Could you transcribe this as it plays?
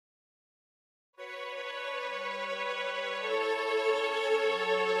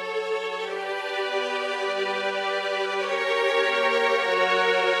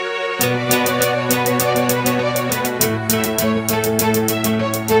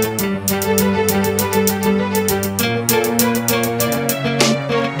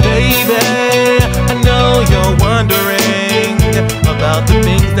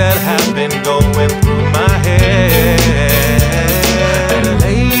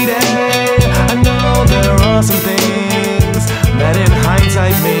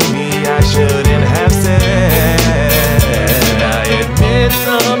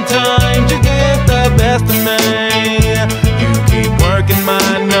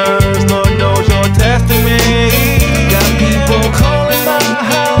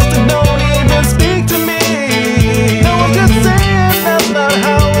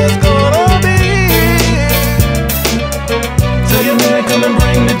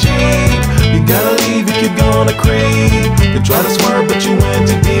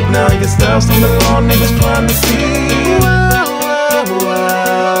house on the lawn, niggas trying to see.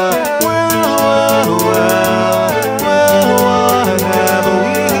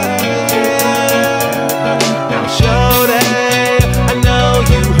 Now shorty, I know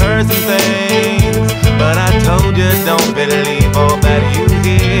you heard some things, but I told you don't believe all that you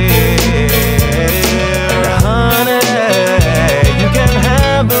hear. And honey, you can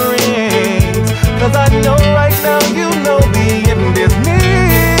have the rings, 'cause I know right now you know being this near.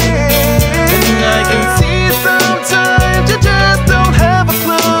 And I can see sometimes you just don't have a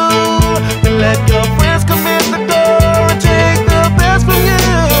clue. You let your friends come in the door and take the best from you.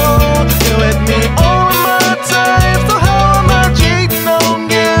 You let me all my time, so how am I cheating on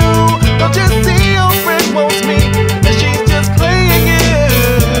you? Don't you see your friend wants me, and she's just playing you.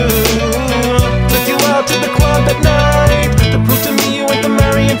 Took you out to the club that night to prove to me you ain't the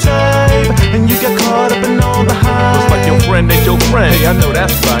marrying type, and you got caught up in all the hype. Looks like your friend ain't your friend. Hey, I know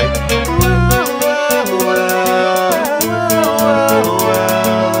that's right.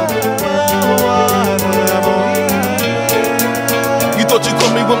 You thought you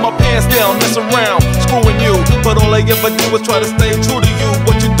caught me with my pants down, mess around, screwing you, but all I ever did was try to stay true to you.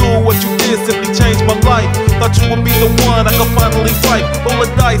 What you do, what you did simply changed my life. Thought you would be the one I could finally fight. Roll the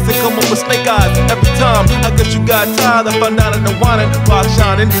dice and come up with snake eyes every time. I guess you got tired, I found out in the whining, rock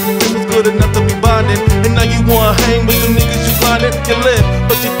shining. This was good enough to be bonding, and now you wanna hang with the niggas you blinded. You live,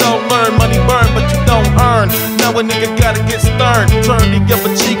 but you don't learn. Money burn, but you don't earn. Now a nigga gotta get stern. Turn the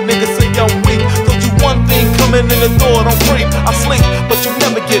other cheek, nigga say I'm weak. Told you one thing, coming in the door, don't creep. I sleep, but you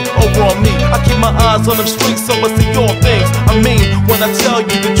never get over on me. I keep my eyes on them streets, so I see your things. I mean, when I tell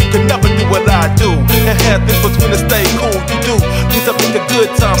you that you can never do what I do, and have things between us stay cool, you do. Things that make a good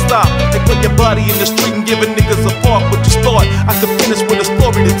time stop, and put your body in the street and giving niggas a park. What you start, I could finish with a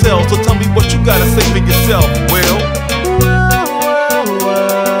story to tell. So tell me what you gotta say for yourself, Will.